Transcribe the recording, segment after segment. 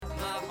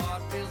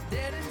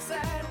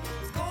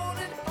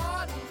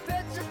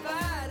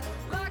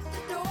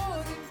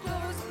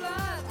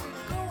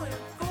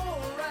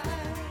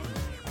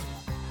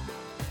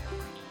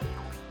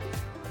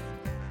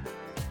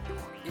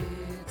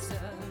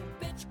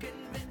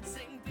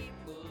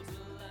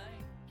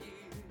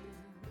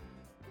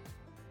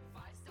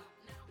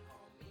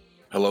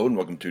Hello and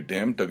welcome to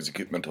Damn Doug's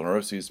Acute Mental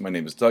Neuroses. My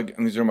name is Doug,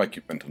 and these are my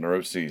acute mental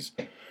neuroses.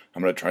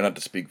 I'm going to try not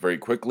to speak very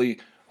quickly.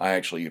 I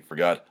actually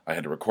forgot I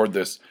had to record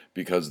this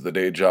because the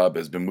day job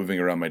has been moving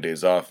around my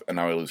days off, and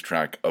now I lose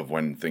track of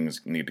when things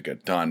need to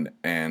get done.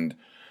 And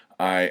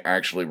I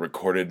actually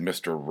recorded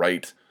Mr.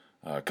 Right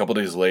a couple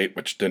days late,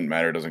 which didn't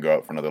matter. It doesn't go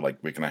out for another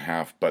week and a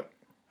half. But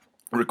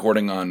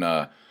recording on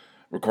a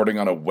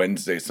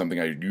Wednesday, something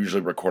I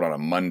usually record on a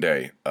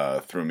Monday,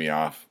 threw me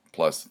off.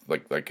 Plus,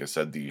 like I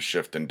said, the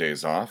shift in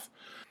days off.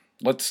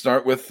 Let's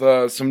start with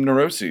some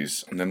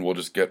neuroses, and then we'll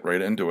just get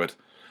right into it.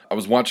 I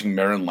was watching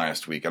Maron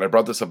last week, and I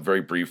brought this up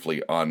very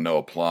briefly on No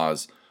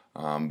Applause,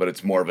 but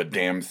it's more of a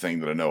damn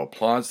thing than a No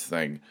Applause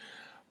thing.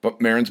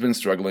 But Maron's been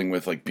struggling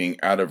with being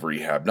out of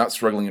rehab, not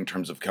struggling in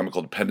terms of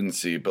chemical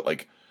dependency,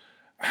 but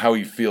how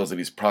he feels that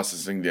he's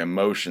processing the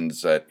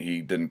emotions that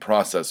he didn't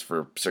process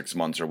for 6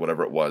 months or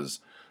whatever it was.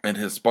 And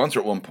his sponsor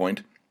at one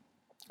point,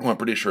 who I'm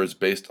pretty sure is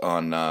based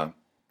on the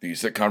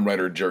sitcom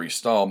writer Jerry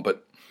Stahl,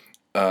 but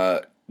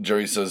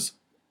Jerry says,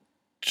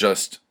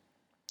 just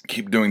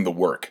keep doing the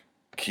work.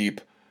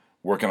 Keep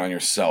working on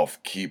yourself.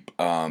 Keep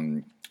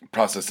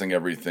processing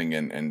everything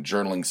and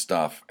journaling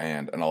stuff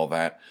and all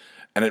that.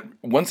 And it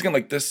once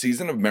again, this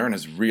season of Maron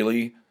has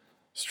really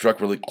struck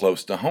really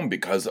close to home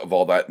because of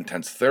all that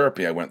intense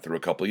therapy I went through a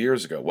couple of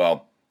years ago.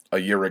 Well, a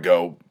year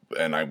ago,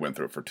 and I went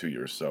through it for 2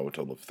 years, so a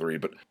total of 3.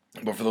 But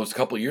for those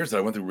couple of years that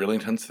I went through really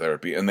intense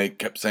therapy, and they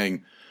kept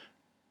saying,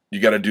 you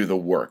got to do the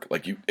work.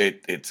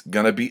 It's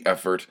gonna be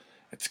effort.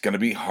 It's gonna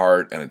be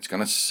hard, and it's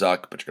gonna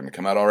suck, but you're gonna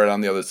come out all right on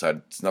the other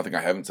side. It's nothing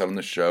I haven't said on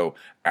the show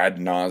ad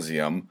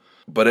nauseum,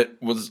 but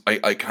it was.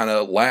 I kind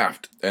of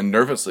laughed and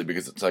nervously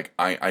because it's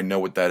I know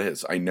what that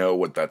is. I know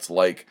what that's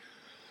like.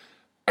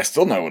 I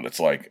still know what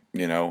it's like,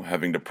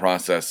 having to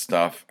process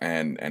stuff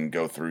and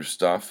go through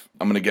stuff.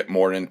 I'm gonna get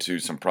more into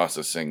some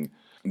processing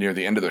near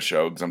the end of the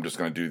show because I'm just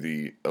gonna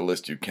do a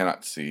list you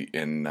cannot see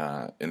in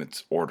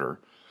its order.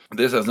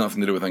 This has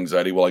nothing to do with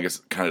anxiety. Well, I guess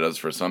it kind of does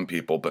for some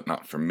people, but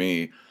not for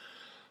me.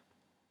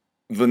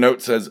 The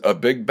note says, a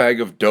big bag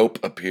of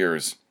dope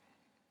appears.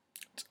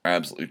 It's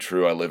absolutely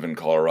true. I live in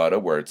Colorado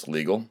where it's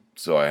legal,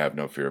 so I have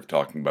no fear of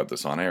talking about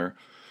this on air.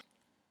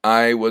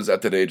 I was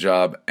at the day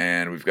job,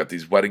 and we've got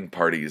these wedding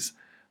parties,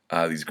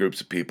 these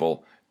groups of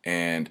people,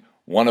 and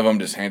one of them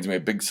just hands me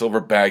a big silver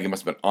bag. He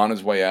must have been on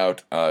his way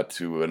out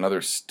to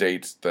another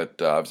state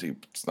that obviously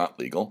it's not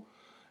legal.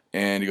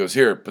 And he goes,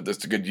 here, put this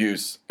to good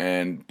use,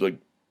 and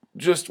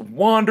just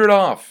wandered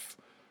off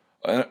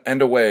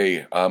and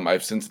away.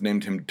 I've since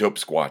named him Dope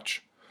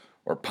Squatch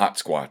or Pot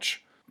Squatch.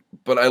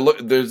 But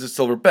there's this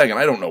silver bag, and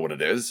I don't know what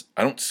it is.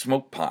 I don't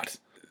smoke pot.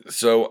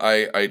 So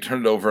I turn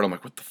it over, and I'm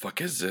like, what the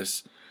fuck is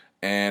this?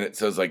 And it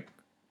says,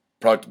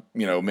 product,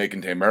 may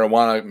contain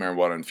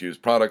marijuana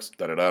infused products,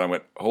 da-da-da. And I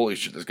went, holy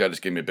shit, this guy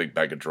just gave me a big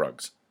bag of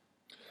drugs.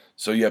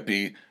 So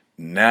yippee,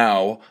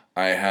 now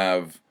I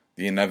have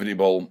the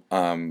inevitable,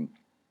 an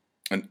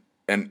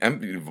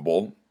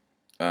enviable,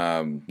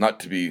 not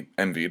to be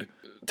envied,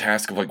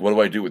 task of what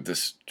do I do with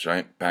this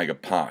giant bag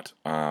of pot,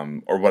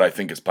 or what I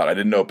think is pot. I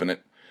didn't open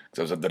it because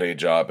I was at the day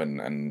job,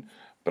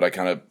 but I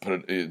kind of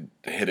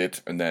hit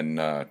it, and then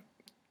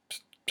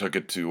took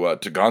it to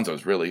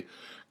Gonzo's, really,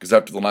 because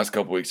after the last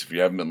couple weeks, if you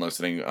haven't been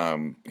listening,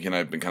 he and I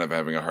have been kind of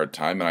having a hard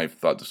time, and I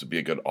thought this would be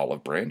a good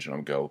olive branch, and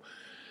I'll go,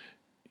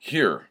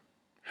 here,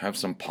 have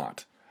some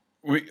pot.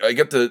 I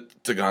get to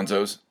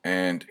Gonzo's,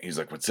 and he's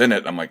like, what's in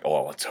it? I'm like,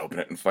 oh, let's open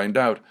it and find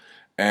out.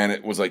 And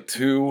it was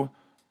 2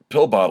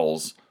 pill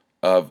bottles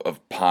of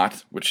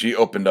pot, which he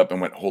opened up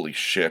and went, holy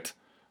shit.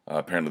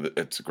 Apparently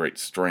it's a great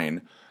strain.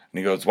 And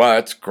he goes, wow,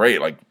 that's great.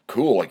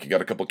 Cool. You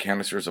got a couple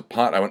canisters of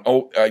pot. I went,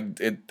 oh,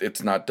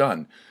 it's not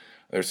done.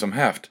 There's some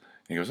heft.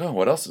 And he goes, oh,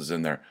 what else is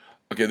in there?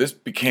 Okay, this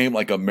became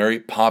a Mary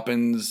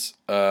Poppins,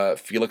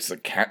 Felix the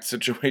Cat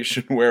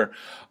situation where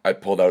I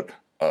pulled out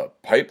a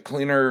pipe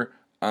cleaner,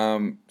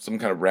 some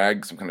kind of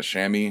rag, some kind of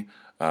chamois,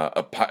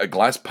 a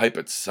glass pipe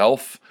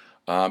itself,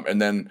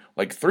 and then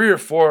 3 or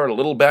 4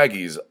 little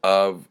baggies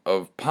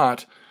of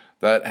pot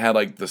that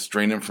had the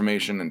strain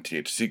information and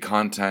THC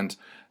content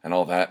and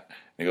all that.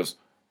 And he goes,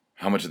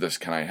 how much of this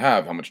can I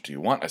have? How much do you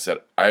want? I said,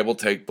 I will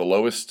take the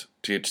lowest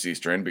THC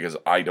strain because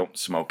I don't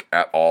smoke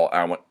at all.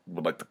 I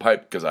would like the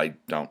pipe because I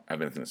don't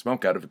have anything to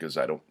smoke out of because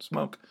I don't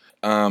smoke.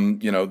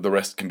 The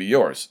rest can be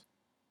yours.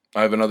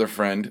 I have another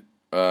friend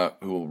who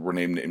will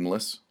remain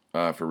nameless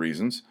for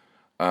reasons,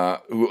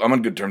 who I'm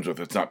on good terms with.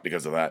 It's not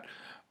because of that.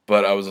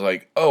 But I was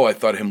like, oh, I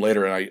thought of him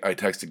later, and I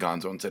texted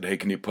Gonzo and said, hey,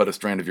 can you put a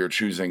strand of your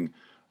choosing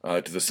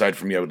to the side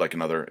for me? I would like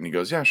another. And he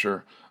goes, yeah,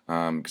 sure,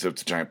 because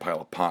it's a giant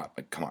pile of pot.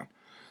 Come on.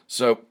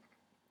 So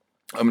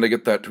I'm going to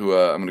get that I'm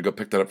going to go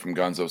pick that up from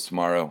Gonzo's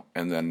tomorrow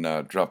and then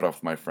drop it off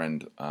with my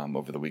friend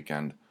over the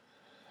weekend.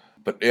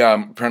 But yeah,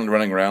 I'm apparently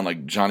running around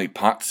like Johnny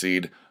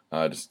Potseed,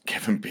 just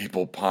giving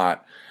people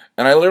pot.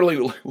 And I literally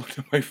looked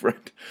at my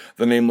friend,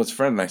 the nameless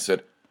friend, and I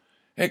said,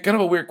 hey, kind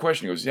of a weird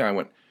question. He goes, yeah. I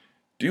went,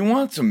 do you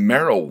want some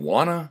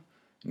marijuana?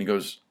 And he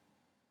goes,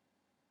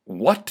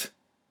 what?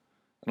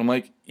 And I'm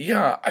like,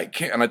 yeah, I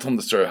can't. And I told him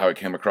the story of how I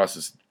came across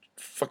this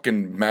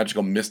fucking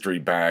magical mystery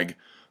bag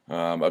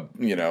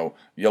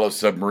Yellow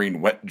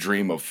Submarine wet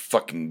dream of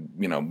fucking,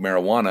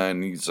 marijuana.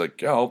 And he's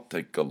like, yeah, I'll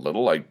take a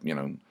little. I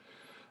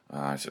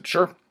said,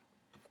 sure,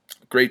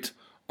 great.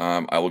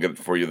 I will get it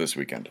for you this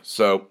weekend.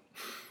 So,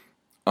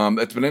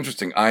 it's been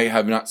interesting. I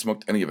have not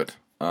smoked any of it,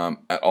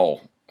 at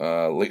all.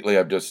 Lately,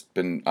 I've just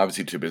been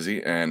obviously too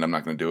busy, and I'm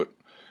not going to do it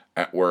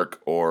at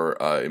work or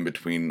in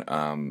between.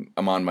 I'm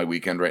on my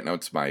weekend right now.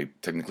 It's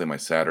technically my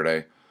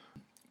Saturday.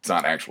 It's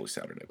not actually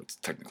Saturday, but it's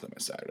technically my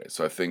Saturday.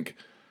 So I think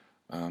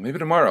maybe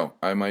tomorrow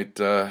I might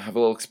have a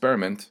little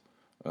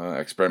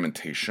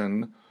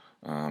experimentation,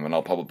 and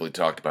I'll probably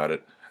talk about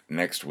it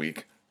next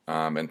week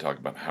and talk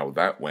about how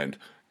that went.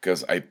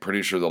 Because I'm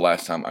pretty sure the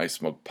last time I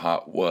smoked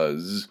pot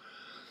was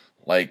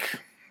like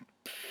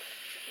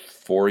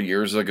 4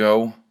 years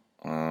ago.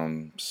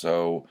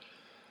 So,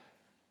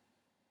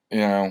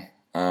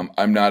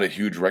 I'm not a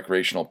huge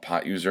recreational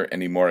pot user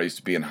anymore. I used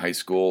to be in high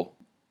school,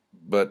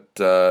 but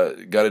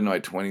got into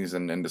my 20s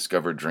and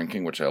discovered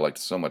drinking, which I liked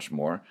so much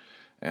more.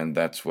 And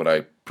that's what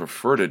I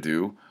prefer to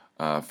do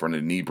for an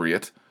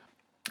inebriate.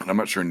 And I'm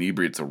not sure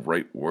inebriate's a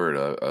right word,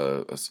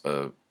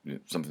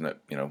 something that,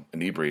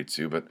 inebriates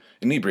you, but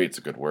inebriate's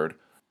a good word.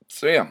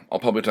 So yeah, I'll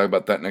probably talk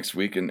about that next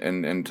week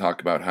and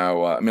talk about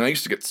how, I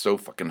used to get so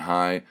fucking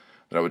high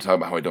that I would talk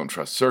about how I don't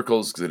trust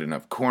circles because they didn't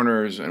have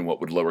corners and what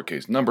would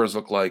lowercase numbers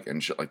look like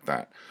and shit like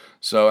that.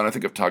 So, and I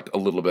think I've talked a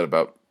little bit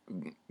about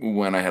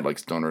when I had like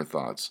stoner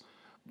thoughts.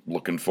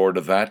 Looking forward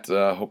to that,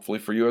 hopefully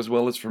for you as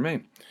well as for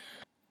me.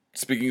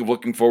 Speaking of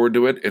looking forward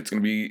to it, it's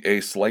going to be a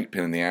slight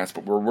pain in the ass,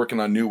 but we're working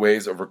on new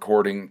ways of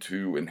recording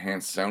to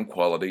enhance sound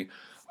quality.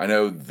 I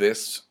know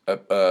this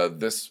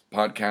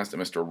podcast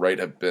and Mr. Wright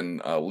have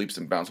been leaps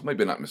and bounds. Well,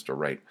 maybe not Mr.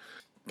 Wright,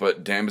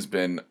 but Dam has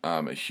been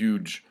a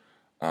huge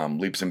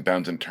leaps and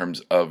bounds in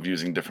terms of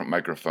using different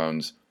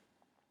microphones.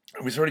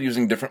 We started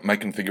using different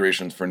mic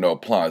configurations for No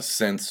Applause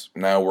since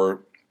now we're,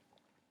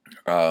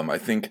 I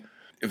think,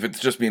 if it's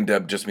just me and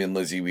Deb, just me and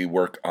Lizzie, we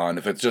work on.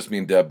 If it's just me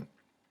and Deb,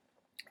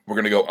 we're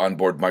going to go on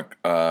board my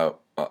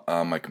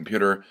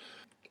computer.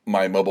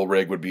 My mobile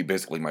rig would be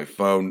basically my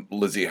phone.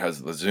 Lizzie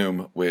has the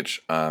Zoom,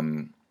 which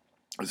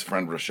his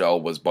friend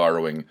Rochelle was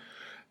borrowing.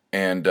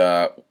 And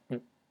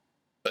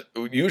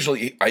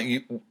usually,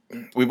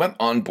 we went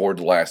on board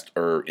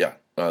the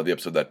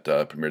episode that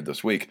premiered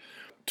this week,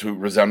 to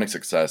resounding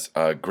success.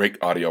 Great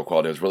audio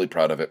quality. I was really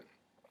proud of it.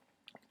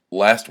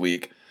 Last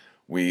week,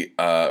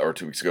 or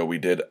 2 weeks ago, we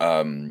did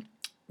the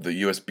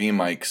USB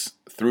mics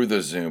through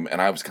the Zoom,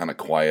 and I was kind of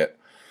quiet,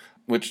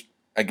 which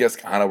I guess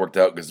kind of worked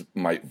out because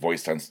my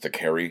voice tends to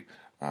carry,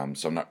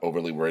 so I'm not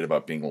overly worried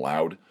about being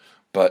loud.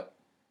 But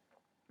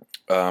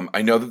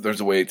I know that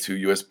there's a way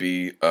to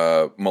USB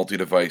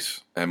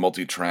multi-device and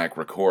multi-track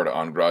record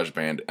on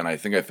GarageBand, and I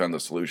think I found the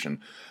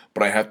solution.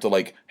 But I have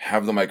to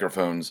have the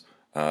microphones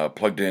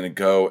plugged in and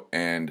go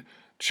and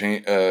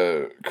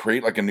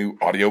create like a new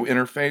audio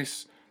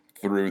interface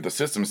through the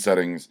system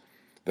settings.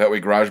 That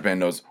way GarageBand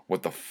knows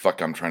what the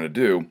fuck I'm trying to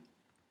do.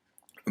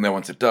 And then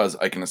once it does,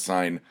 I can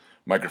assign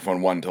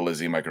microphone 1 to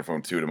Lizzie,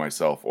 microphone 2 to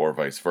myself, or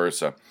vice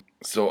versa.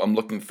 So I'm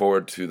looking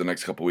forward to the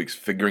next couple weeks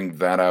figuring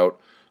that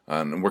out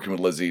and working with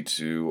Lizzie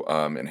to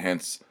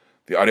enhance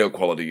the audio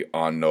quality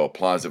on No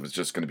Applause if it's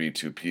just going to be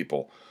 2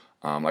 people.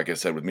 Like I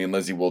said, with me and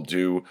Lizzie, we'll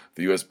do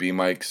the USB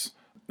mics.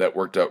 That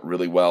worked out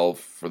really well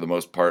for the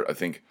most part, I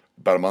think,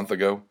 about a month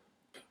ago.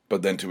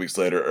 But then 2 weeks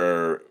later,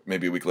 or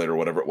maybe a week later,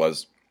 whatever it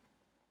was,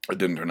 it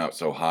didn't turn out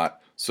so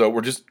hot. So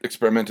we're just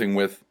experimenting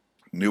with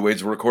new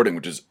ways of recording,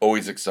 which is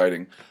always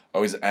exciting. I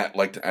always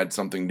like to add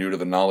something new to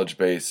the knowledge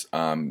base,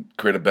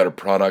 create a better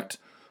product,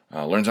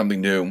 learn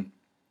something new,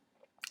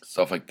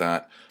 stuff like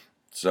that.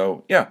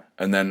 So yeah,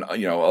 and then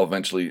I'll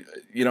eventually,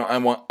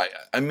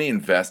 I may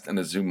invest in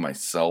a Zoom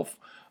myself.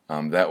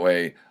 That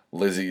way,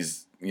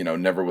 Lizzie's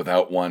never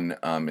without one.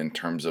 In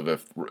terms of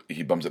if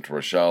he bumps it to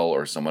Rochelle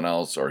or someone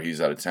else, or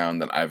he's out of town,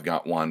 then I've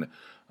got one.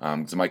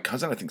 So my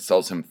cousin, I think,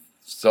 sells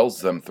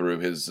them through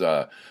his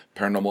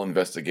paranormal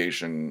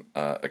investigation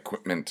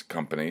equipment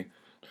company.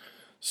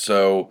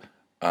 So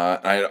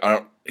I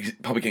don't. He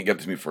probably can't get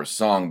it to me for a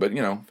song, but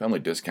family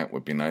discount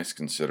would be nice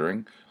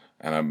considering,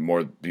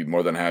 and be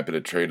more than happy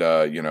to trade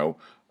a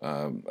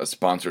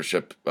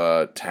sponsorship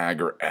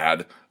tag or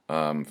ad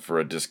for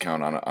a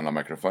discount on a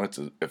microphone.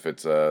 If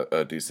it's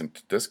a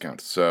decent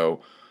discount.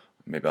 So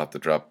maybe I'll have to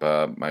drop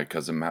my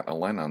cousin Matt a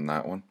line on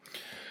that one.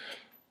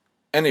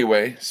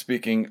 Anyway,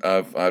 speaking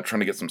of trying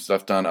to get some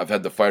stuff done, I've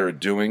had the fire of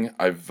doing.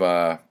 I've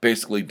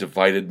basically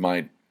divided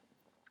my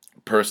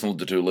personal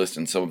to-do list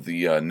and some of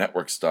the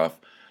network stuff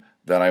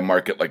that I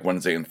market like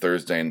Wednesday and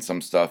Thursday, and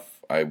some stuff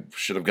I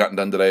should have gotten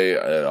done today.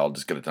 I'll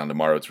just get it done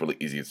tomorrow. It's really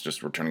easy. It's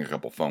just returning a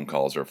couple phone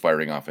calls or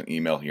firing off an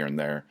email here and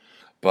there.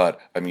 But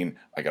I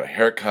got a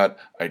haircut.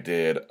 I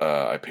paid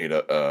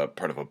a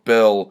part of a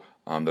bill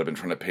that I've been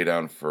trying to pay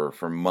down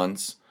for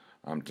months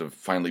to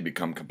finally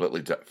become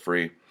completely debt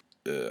free.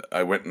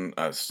 I went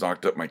and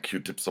stocked up my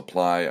Q-tip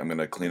supply. I'm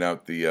gonna clean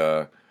out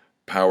the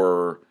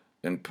power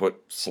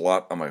input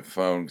slot on my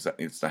phone because that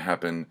needs to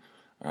happen.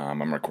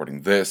 I'm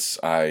recording this.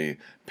 I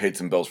paid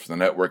some bills for the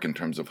network in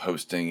terms of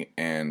hosting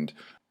and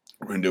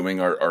renewing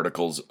our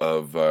articles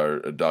of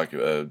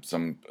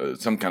some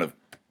kind of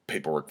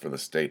paperwork for the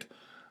state,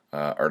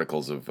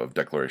 articles of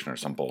declaration or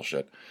some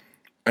bullshit.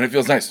 And it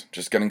feels nice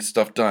just getting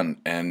stuff done.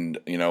 And,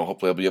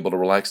 hopefully I'll be able to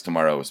relax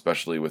tomorrow,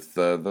 especially with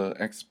the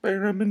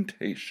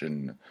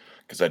experimentation.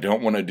 Because I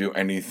don't want to do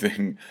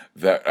anything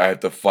that I have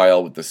to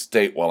file with the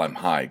state while I'm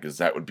high, because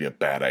that would be a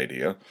bad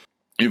idea.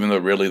 Even though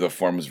really the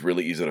form is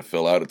really easy to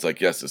fill out. It's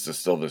like, yes, this is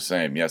still the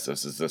same. Yes,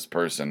 this is this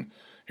person.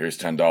 Here's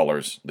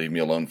 $10. Leave me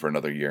alone for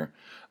another year.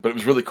 But it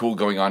was really cool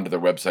going onto their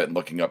website and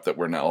looking up that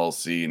we're an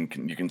LLC,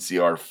 and you can see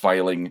our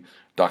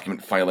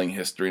document filing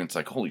history. And it's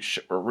like, holy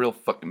shit, we're a real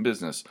fucking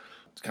business.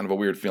 It's kind of a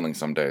weird feeling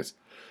some days.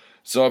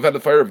 So I've had the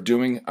fire of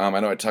doing. I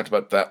know I talked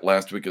about that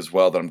last week as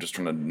well, that I'm just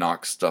trying to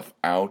knock stuff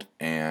out,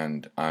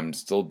 and I'm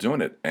still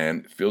doing it.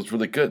 And it feels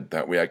really good.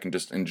 That way I can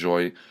just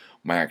enjoy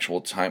my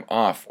actual time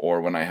off,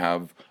 or when I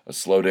have a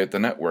slow day at the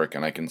network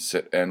and I can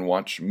sit and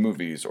watch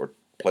movies or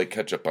play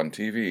catch up on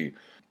TV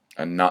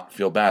and not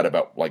feel bad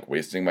about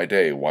wasting my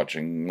day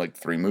watching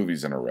 3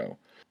 movies in a row.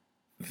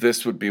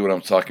 This would be what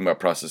I'm talking about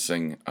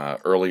processing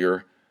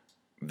earlier.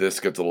 This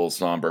gets a little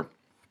somber.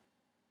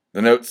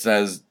 The note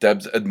says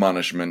Deb's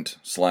admonishment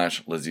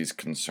 / Lizzie's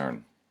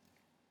concern.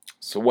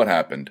 So what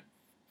happened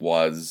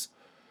was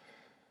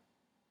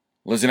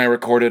Lizzie and I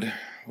recorded.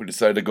 We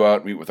decided to go out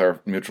and meet with our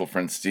mutual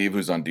friend Steve,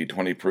 who's on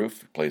D20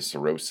 Proof, plays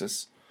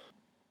Cirrhosis.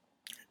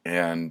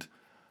 And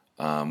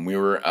we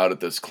were out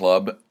at this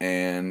club,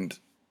 and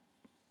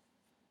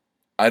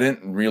I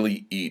didn't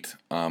really eat.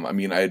 I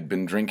had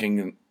been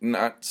drinking,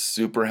 not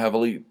super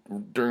heavily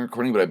during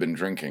recording, but I've been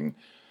drinking.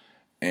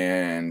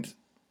 And,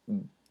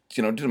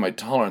 due to my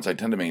tolerance, I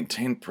tend to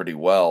maintain pretty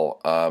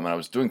well. And I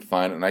was doing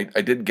fine. And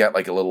I did get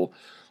a little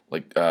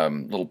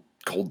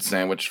cold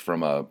sandwich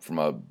from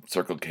a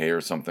Circle K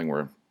or something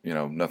where,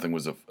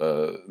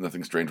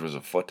 nothing strange was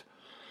afoot.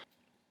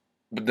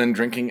 But then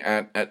drinking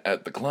at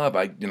the club,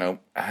 I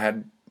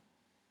had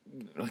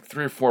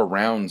 3 or 4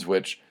 rounds,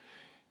 which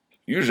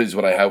usually is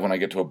what I have when I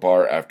get to a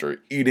bar after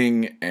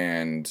eating,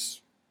 and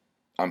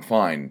I'm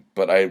fine.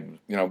 But I,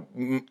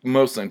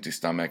 mostly empty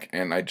stomach,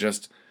 and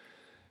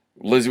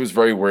Lizzie was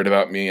very worried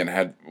about me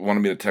and wanted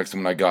me to text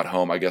him when I got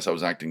home. I guess I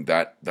was acting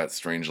that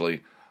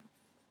strangely.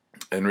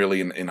 And really,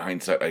 in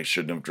hindsight, I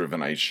shouldn't have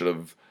driven. I should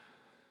have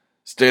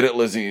stayed at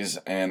Lizzie's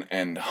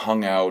and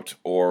hung out,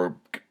 or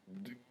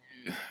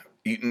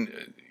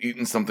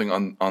eaten something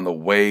on the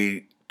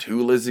way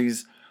to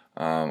Lizzie's.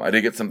 I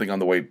did get something on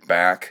the way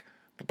back,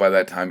 but by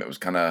that time it was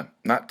kind of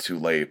not too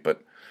late,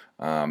 but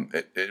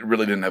it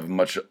really didn't have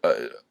much of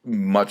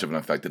an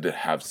effect. It did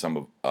have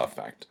some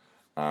effect.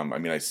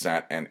 I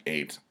sat and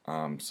ate,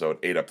 so it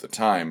ate up the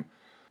time,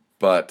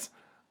 but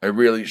I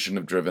really shouldn't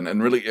have driven.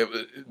 And really,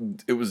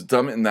 it was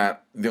dumb in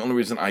that the only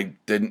reason I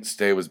didn't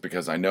stay was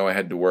because I know I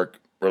had to work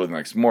early the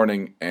next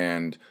morning,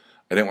 and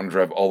I didn't want to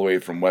drive all the way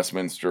from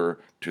Westminster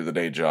to the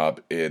day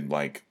job in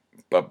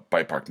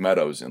by Park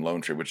Meadows in Lone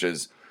Tree, which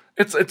is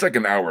it's like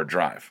an hour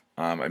drive.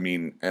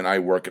 And I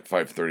work at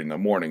 5:30 in the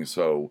morning,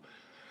 so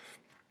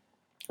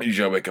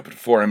usually I wake up at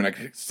 4. I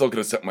still could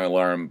have set my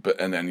alarm,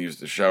 and then used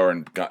the shower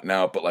and gotten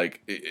out. But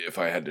if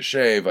I had to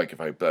shave,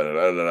 if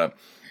I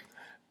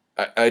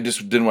I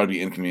just didn't want to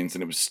be inconvenienced,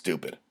 and it was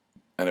stupid,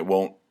 and it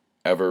won't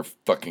ever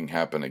fucking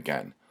happen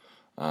again.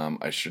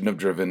 I shouldn't have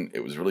driven.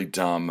 It was really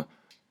dumb.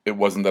 It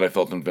wasn't that I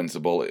felt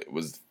invincible. It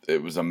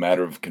was a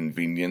matter of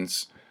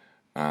convenience.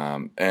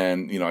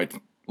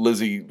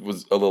 Lizzie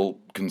was a little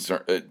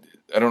concerned.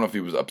 I don't know if he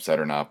was upset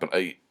or not, but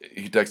he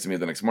texted me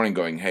the next morning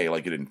going, "Hey,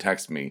 you didn't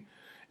text me.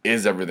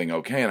 Is everything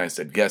okay?" And I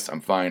said, "Yes,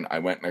 I'm fine. I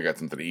went and I got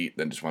something to eat,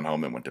 then just went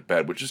home and went to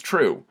bed," which is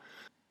true.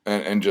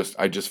 I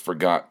just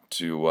forgot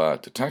to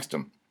text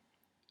him.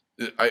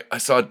 I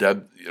saw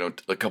Deb,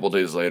 a couple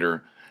days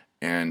later,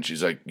 and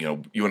she's like,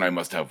 "You and I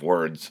must have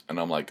words." And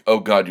I'm like, "Oh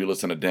God, you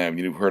listen to Damn.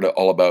 You heard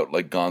all about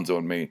Gonzo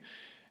and me."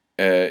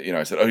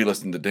 I said, "Oh, you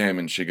listened to Damn,"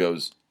 and she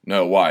goes,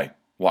 "No, why?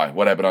 Why?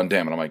 What happened on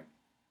Damn?" And I'm like,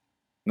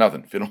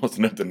 "Nothing. If you don't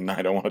listen to it, then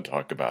I don't want to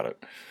talk about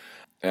it."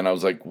 And I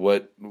was like,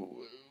 "What?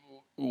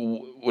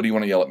 What do you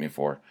want to yell at me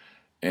for?"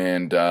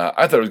 And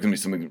I thought it was going to be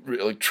something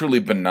really, truly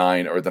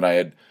benign, or that I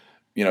had,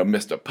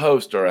 missed a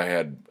post, or I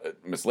had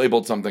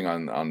mislabeled something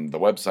on the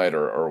website,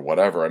 or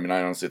whatever. I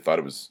honestly thought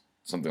it was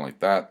something like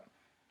that.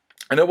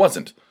 And it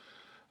wasn't.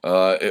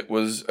 It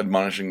was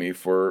admonishing me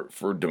for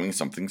doing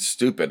something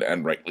stupid,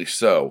 and rightly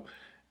so.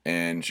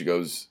 And she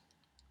goes,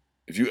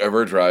 "If you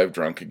ever drive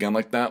drunk again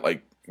like that,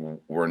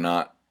 we're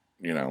not,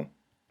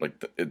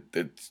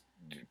 it's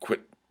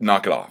quit,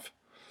 knock it off."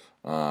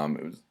 It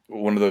was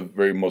one of the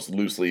very most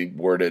loosely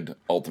worded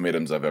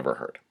ultimatums I've ever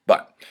heard.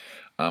 But,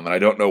 and I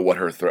don't know what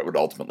her threat would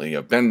ultimately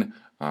have been.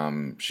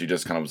 She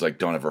just kind of was like,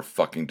 "Don't ever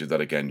fucking do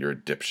that again. You're a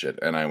dipshit."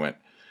 And I went,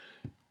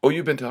 "Oh,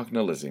 you've been talking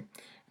to Lizzie?"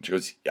 And she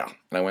goes, "Yeah."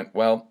 And I went,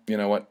 "Well, you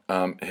know what?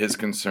 His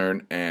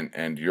concern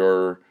and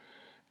your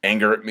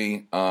anger at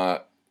me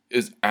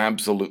is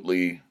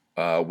absolutely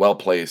well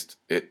placed.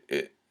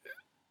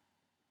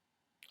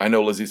 I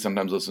know Lizzie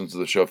sometimes listens to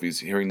the show. If he's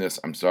hearing this,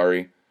 I'm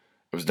sorry.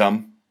 It was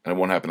dumb, and it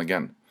won't happen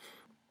again.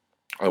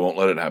 I won't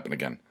let it happen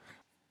again."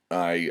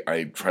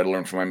 I try to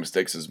learn from my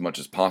mistakes as much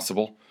as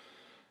possible.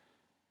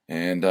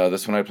 And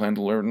this one I plan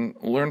to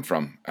learn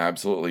from.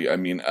 Absolutely. I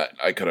mean,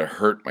 I could have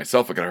hurt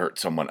myself. I could have hurt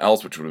someone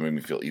else, which would have made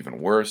me feel even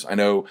worse. I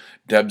know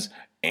Deb's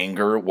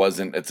anger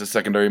wasn't, it's a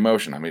secondary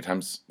emotion. How many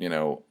times,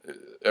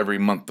 every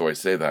month do I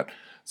say that?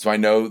 So I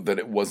know that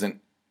it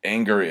wasn't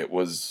anger. It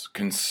was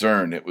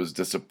concern. It was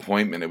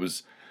disappointment. It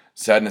was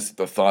sadness at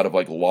the thought of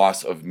like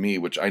loss of me,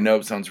 which I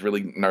know sounds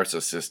really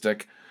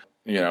narcissistic.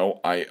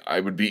 I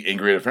would be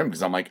angry at him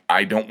because I'm like,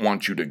 I don't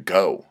want you to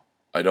go.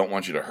 I don't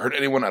want you to hurt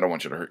anyone. I don't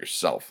want you to hurt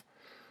yourself.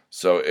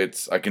 So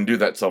I can do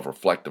that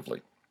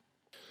self-reflectively.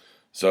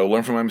 So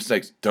learn from my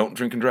mistakes. Don't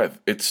drink and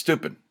drive. It's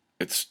stupid.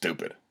 It's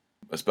stupid.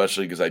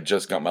 Especially because I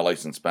just got my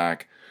license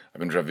back. I've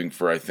been driving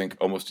for, I think,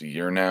 almost a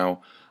year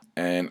now.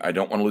 And I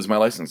don't want to lose my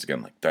license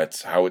again. Like,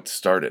 that's how it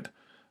started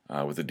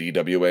with the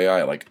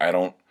DWAI. Like, I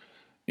don't,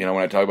 when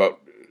I talk about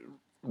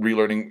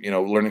relearning,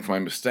 learning from my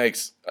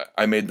mistakes,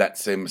 I made that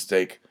same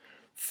mistake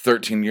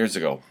 13 years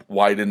ago.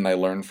 Why didn't I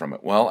learn from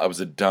it? Well, I was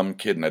a dumb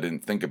kid and I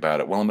didn't think about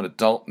it. Well, I'm an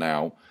adult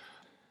now.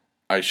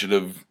 I should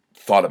have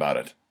thought about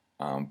it,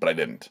 but I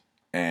didn't.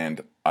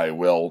 And I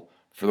will,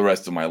 for the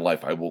rest of my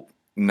life, I will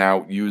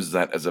now use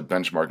that as a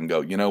benchmark and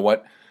go, you know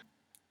what?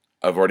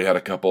 I've already had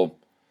a couple.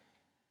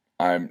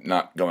 I'm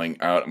not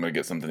going out. I'm going to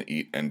get something to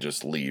eat and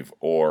just leave.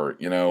 Or,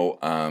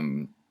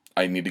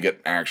 I need to get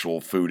actual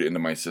food into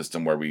my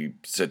system where we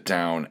sit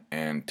down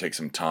and take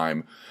some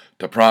time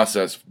to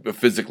process,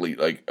 physically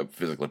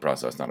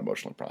process, not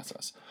emotionally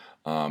process,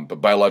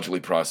 but biologically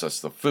process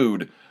the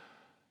food.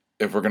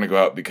 If we're going to go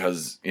out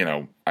because,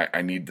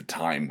 I need the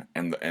time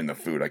and the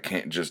food. I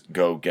can't just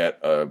go get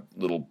a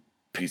little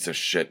piece of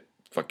shit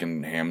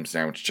fucking ham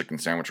sandwich, chicken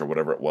sandwich, or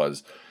whatever it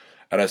was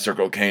at a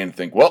Circle K and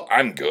think, well,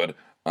 I'm good.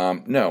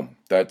 No,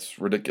 that's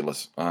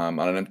ridiculous. On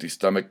an empty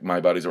stomach,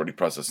 my body's already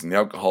processing the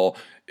alcohol.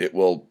 It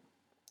will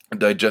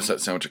digest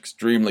that sandwich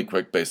extremely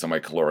quick based on my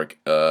caloric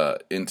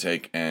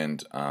intake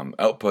and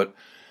output.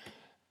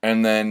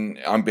 And then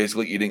I'm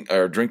basically eating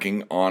or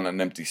drinking on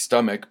an empty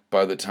stomach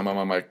by the time I'm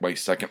on my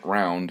second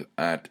round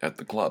at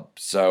the club.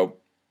 So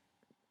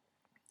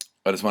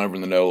I just want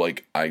everyone to know,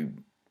 like, I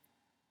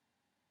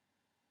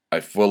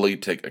fully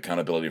take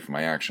accountability for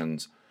my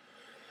actions.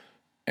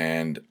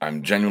 And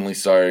I'm genuinely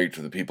sorry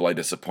to the people I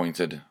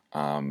disappointed.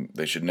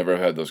 They should never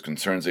have had those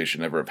concerns. They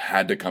should never have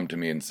had to come to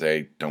me and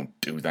say, don't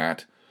do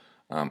that.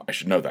 I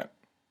should know that.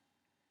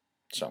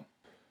 So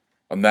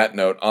on that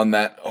note, on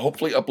that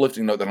hopefully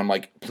uplifting note that I'm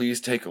like, please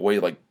take away,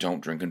 like,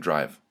 don't drink and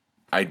drive.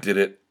 I did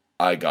it.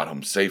 I got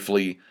home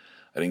safely.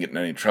 I didn't get in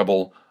any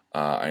trouble.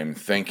 I am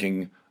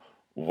thanking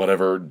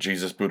whatever,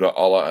 Jesus, Buddha,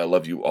 Allah, I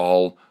love you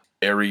all,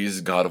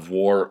 Ares, God of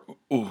War,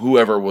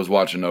 whoever was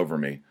watching over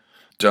me.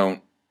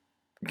 Don't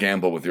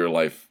gamble with your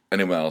life.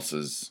 Anyone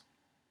else's,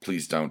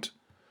 please don't.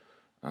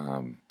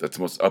 That's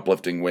the most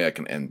uplifting way I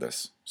can end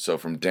this. So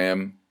from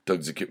Damn,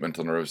 Doug's Acute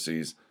Mental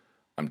Neuroses,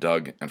 I'm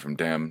Doug, and from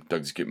Damn,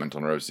 Doug's Acute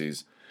Mental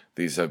Neuroses,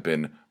 these have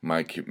been my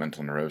acute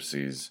mental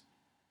neuroses.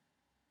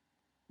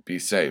 Be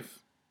safe,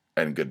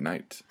 and good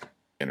night,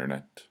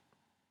 Internet.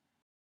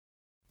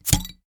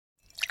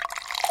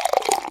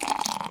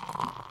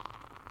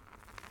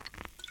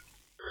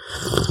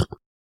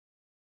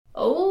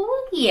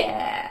 Oh,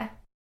 yeah.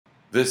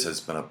 This has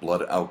been a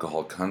Blood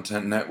Alcohol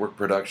Content Network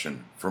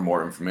production. For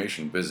more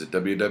information, visit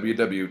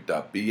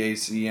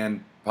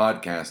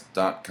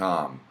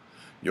www.bacnpodcast.com.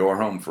 Your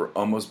home for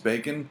Almost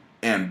Bacon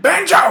and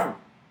Banjo!